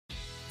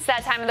It's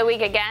that time of the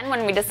week again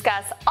when we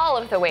discuss all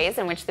of the ways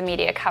in which the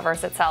media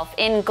covers itself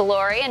in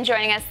glory. And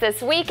joining us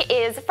this week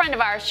is a friend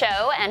of our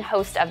show and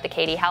host of the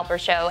Katie Halper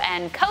Show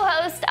and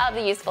co-host of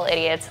the Useful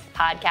Idiots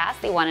podcast,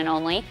 the one and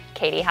only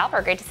Katie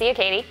Halper. Great to see you,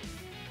 Katie.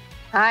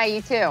 Hi,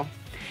 you too.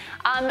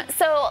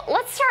 So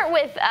let's start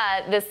with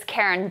this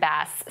Karen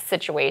Bass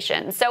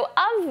situation. So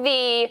of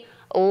the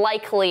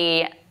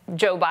likely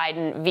Joe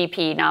Biden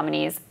VP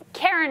nominees,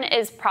 Karen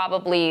is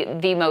probably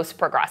the most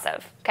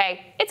progressive,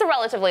 okay? It's a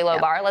relatively low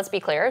bar, let's be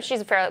clear.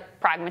 She's a fairly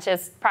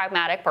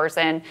pragmatic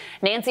person.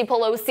 Nancy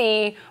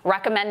Pelosi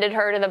recommended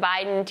her to the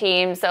Biden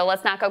team, so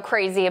let's not go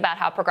crazy about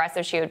how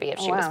progressive she would be if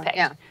she was picked.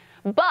 Yeah.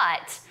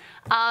 But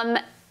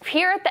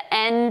here at the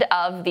end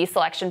of the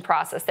selection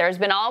process, there's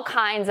been all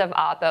kinds of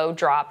oppo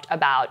dropped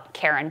about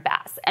Karen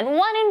Bass. And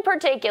one in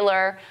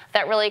particular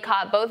that really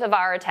caught both of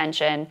our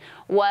attention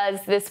was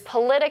this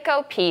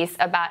Politico piece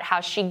about how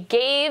she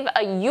gave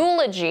a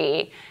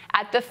eulogy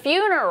at the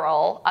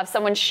funeral of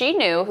someone she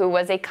knew who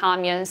was a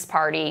Communist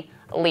Party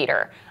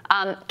leader.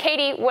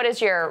 Katie, what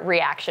is your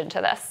reaction to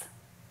this?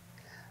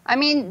 I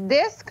mean,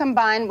 this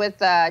combined with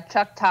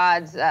Chuck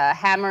Todd's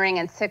hammering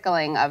and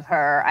sickling of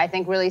her, I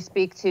think really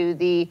speak to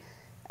the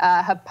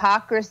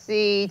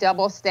hypocrisy,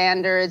 double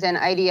standards, and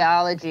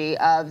ideology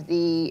of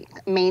the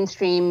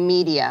mainstream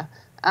media.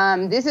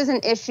 This is an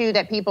issue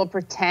that people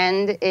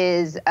pretend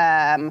is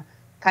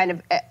kind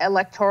of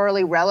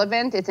electorally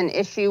relevant. It's an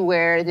issue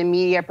where the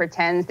media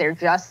pretends they're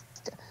just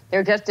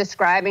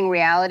describing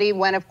reality,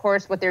 when of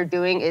course what they're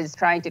doing is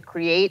trying to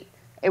create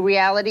a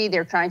reality.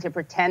 They're trying to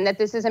pretend that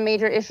this is a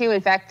major issue.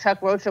 In fact,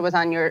 Chuck Rocha was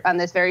on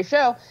this very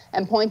show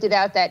and pointed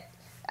out that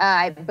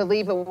I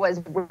believe it was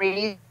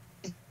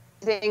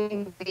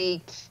the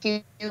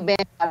Cuban,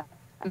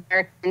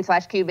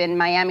 American/Cuban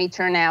Miami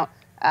turnout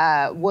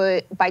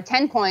would, by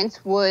 10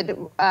 points, would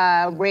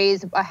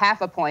raise a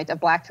half a point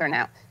of black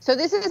turnout. So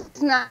this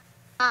is not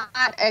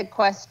a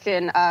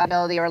question of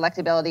ability or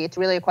electability. It's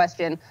really a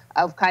question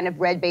of kind of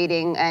red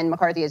baiting and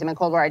McCarthyism and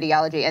Cold War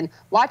ideology. And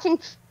watching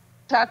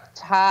Chuck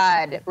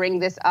Todd bring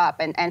this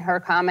up and her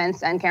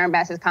comments and Karen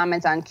Bass's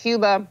comments on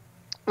Cuba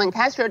when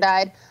Castro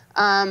died,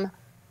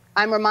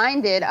 I'm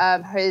reminded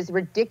of his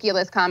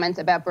ridiculous comments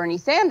about Bernie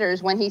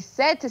Sanders when he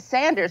said to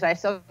Sanders, I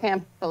still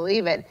can't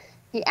believe it,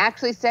 he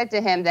actually said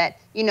to him that,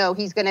 you know,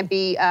 he's going to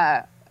be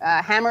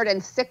hammered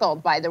and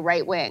sickled by the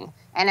right wing.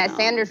 And as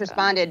Sanders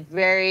responded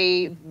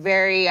very,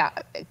 very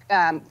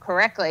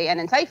correctly and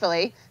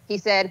insightfully, he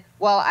said,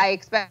 well, I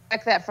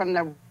expect that from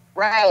the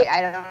right.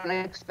 I don't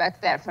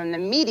expect that from the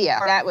media.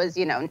 That was,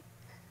 you know,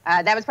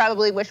 that was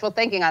probably wishful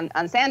thinking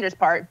on Sanders'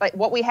 part. But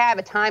what we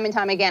have time and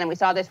time again, and we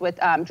saw this with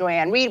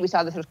Joy-Ann Reid, we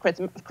saw this with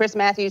Chris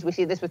Matthews, we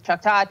see this with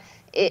Chuck Todd,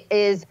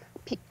 is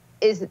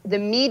the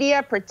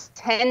media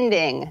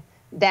pretending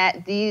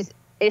that these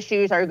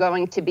issues are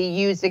going to be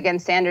used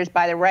against Sanders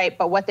by the right,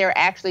 but what they're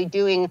actually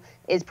doing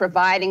is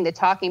providing the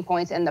talking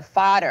points and the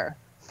fodder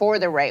for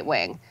the right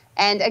wing.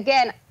 And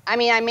again, I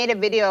mean, I made a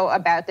video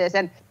about this,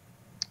 and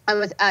I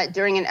was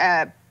during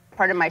a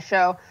part of my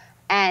show,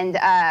 and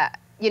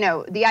you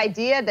know, the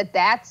idea that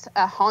that's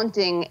a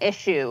haunting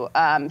issue.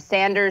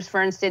 Sanders,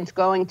 for instance,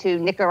 going to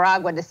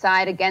Nicaragua to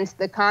side against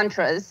the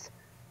Contras,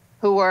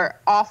 who were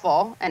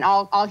awful, and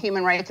all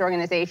human rights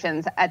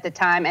organizations at the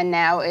time, and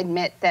now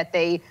admit that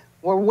they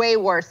were way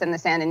worse than the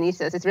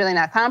Sandinistas. It's really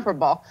not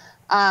comparable.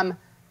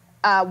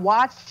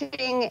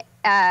 Watching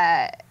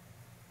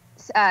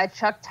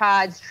Chuck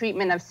Todd's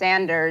treatment of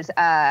Sanders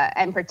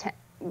and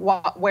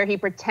where he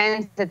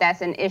pretends that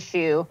that's an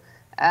issue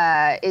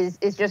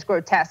is just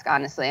grotesque,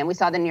 honestly. And we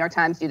saw the New York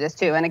Times do this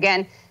too. And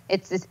again,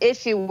 it's this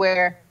issue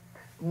where,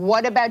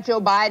 what about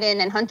Joe Biden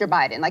and Hunter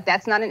Biden? Like,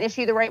 that's not an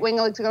issue the right wing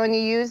is going to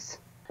use.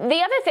 The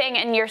other thing,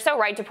 and you're so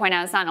right to point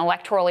out, it's not an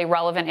electorally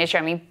relevant issue.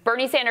 I mean,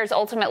 Bernie Sanders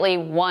ultimately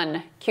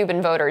won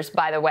Cuban voters,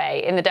 by the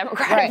way, in the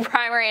Democratic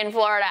primary in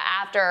Florida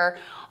after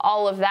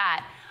all of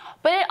that.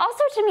 But it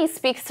also, to me,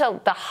 speaks to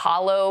the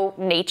hollow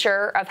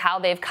nature of how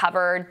they've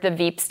covered the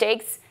Veep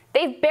stakes.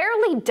 They've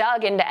barely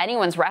dug into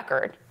anyone's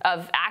record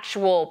of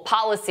actual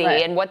policy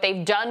and what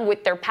they've done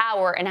with their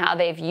power and how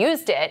they've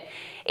used it.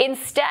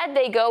 Instead,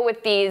 they go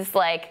with these,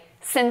 like,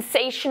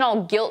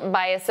 sensational guilt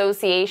by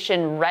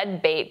association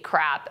red bait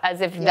crap,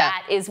 as if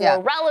that is more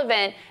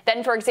relevant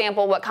than, for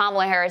example, what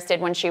Kamala Harris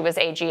did when she was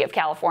AG of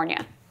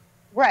California.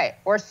 Right,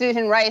 or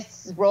Susan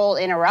Rice's role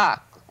in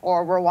Iraq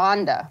or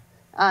Rwanda.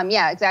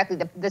 Yeah, exactly.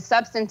 The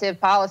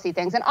substantive policy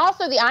things. And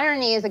also the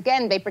irony is,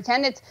 again, they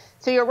pretend it's,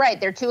 so you're right,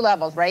 there are two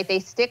levels, right? They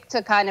stick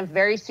to kind of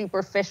very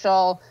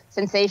superficial,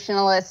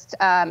 sensationalist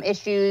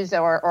issues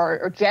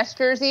or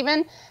gestures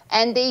even,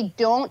 and they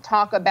don't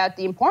talk about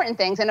the important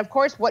things. And of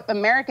course, what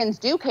Americans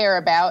do care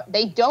about,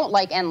 they don't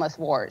like endless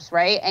wars,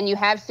 right? And you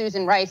have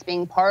Susan Rice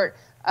being part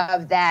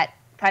of that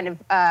kind of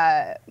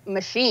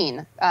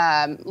machine,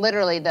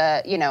 literally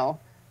the, you know,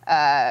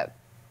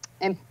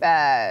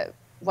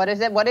 what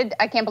is it?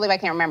 I can't believe I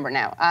can't remember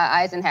now.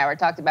 Eisenhower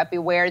talked about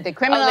beware the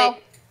criminal.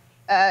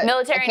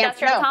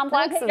 military-industrial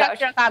complex?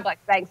 Military-industrial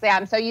complex, thanks. Yeah,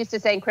 I'm so used to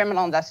saying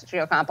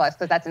criminal-industrial complex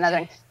because that's another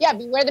thing. Yeah,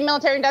 beware the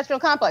military-industrial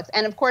complex.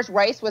 And, of course,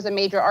 Rice was a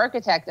major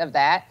architect of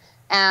that,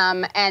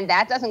 and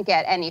that doesn't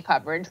get any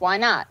coverage. Why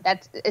not?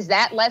 Is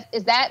that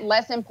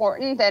less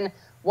important than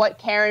what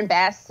Karen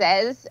Bass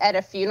says at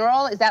a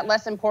funeral? Is that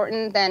less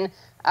important than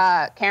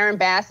Karen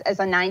Bass as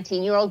a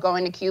 19-year-old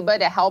going to Cuba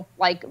to help,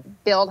 like,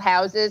 build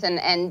houses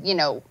and you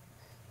know,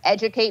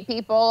 educate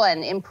people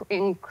and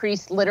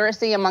increase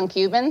literacy among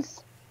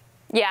Cubans?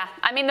 Yeah,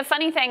 I mean, the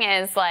funny thing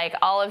is, like,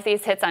 all of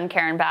these hits on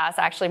Karen Bass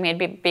actually made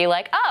me be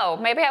like, oh,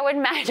 maybe I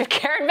wouldn't mind if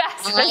Karen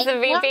Bass was the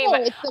VP.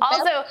 But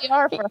also,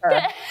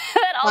 that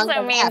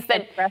also means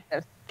that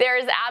there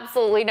is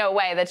absolutely no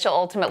way that she'll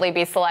ultimately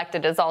be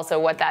selected is also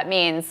what that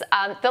means.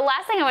 The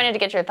last thing I wanted to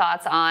get your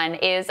thoughts on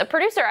is a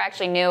producer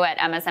actually new at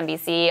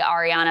MSNBC,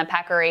 Ariana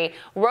Pekary,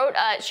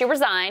 she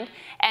resigned,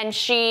 and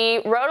she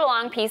wrote a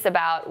long piece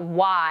about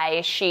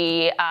why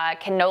she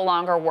can no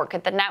longer work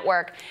at the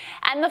network.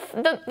 And the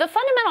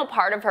fundamental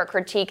part of her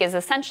critique is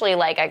essentially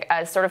like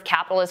a sort of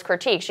capitalist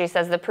critique. She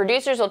says the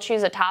producers will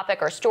choose a topic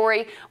or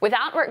story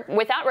without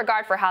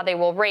regard for how they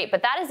will rate,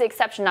 but that is the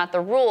exception, not the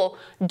rule,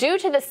 due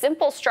to the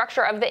simple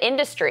structure of the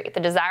industry, the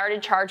desire to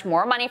charge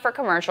more money for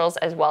commercials,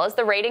 as well as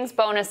the ratings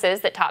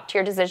bonuses that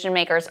top-tier decision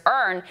makers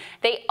earn.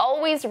 They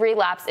always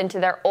relapse into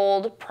their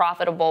old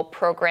profitable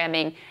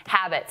programming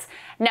habits.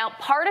 Now,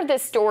 part of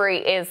this story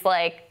is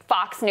like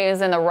Fox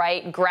News and the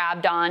right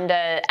grabbed on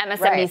to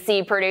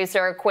MSNBC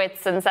producer,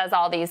 quits and says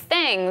all these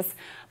things.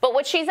 But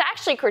what she's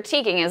actually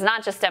critiquing is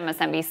not just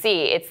MSNBC,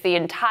 it's the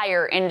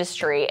entire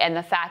industry and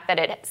the fact that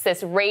it's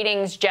this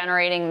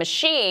ratings-generating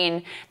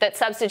machine that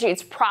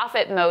substitutes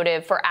profit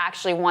motive for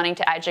actually wanting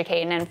to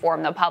educate and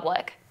inform the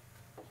public.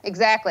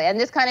 Exactly, and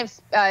this kind of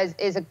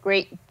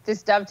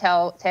this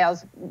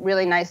dovetails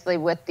really nicely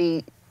with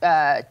the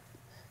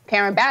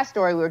Karen Bass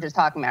story we were just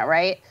talking about,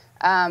 right?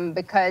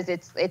 Because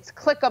it's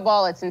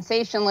clickable, it's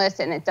sensationalist,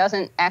 and it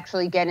doesn't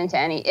actually get into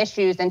any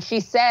issues. And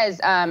she says,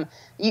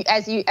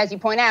 as you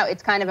point out,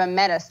 it's kind of a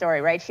meta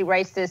story, right? She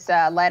writes this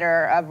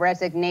letter of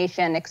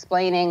resignation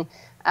explaining,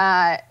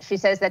 she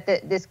says that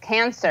this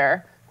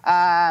cancer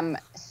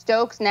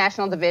stokes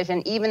national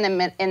division, even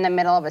in the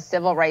middle of a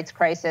civil rights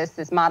crisis.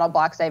 This model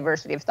blocks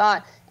diversity of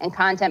thought and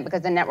content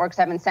because the networks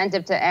have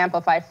incentive to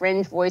amplify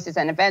fringe voices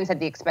and events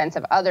at the expense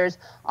of others,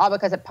 all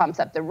because it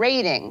pumps up the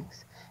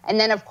ratings. And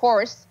then, of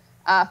course,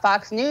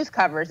 Fox News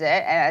covers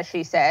it, as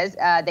she says.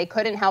 They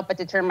couldn't help but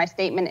to turn my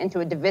statement into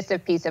a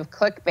divisive piece of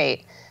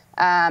clickbait.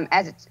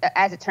 As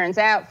it turns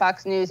out,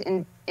 Fox News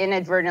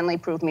inadvertently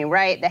proved me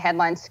right. The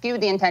headlines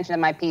skewed the intention of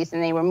my piece,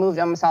 and they removed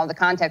almost all the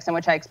context in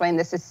which I explained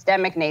the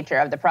systemic nature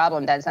of the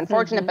problem. That is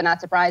unfortunate, but not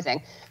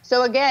surprising.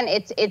 So again,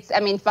 I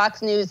mean,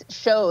 Fox News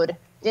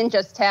didn't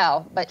just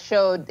tell, but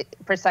showed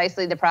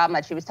precisely the problem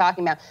that she was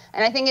talking about.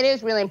 And I think it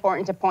is really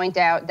important to point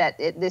out that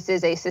this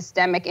is a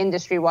systemic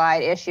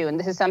industry-wide issue, and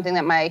this is something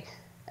that my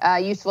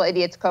Useful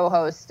Idiots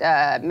co-host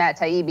Matt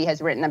Taibbi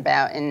has written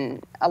about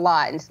a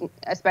lot, and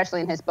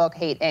especially in his book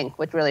Hate Inc.,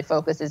 which really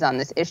focuses on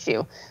this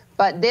issue.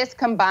 But this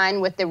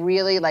combined with the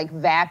really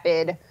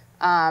vapid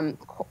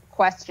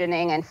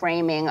questioning and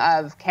framing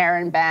of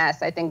Karen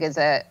Bass, I think is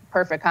a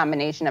perfect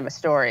combination of a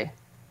story.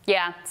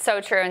 Yeah,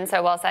 so true and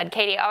so well said.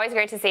 Katie, always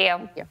great to see you.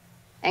 Thank you.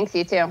 Thanks,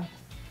 you too.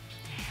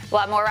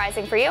 We'll have more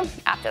Rising for you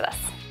after this.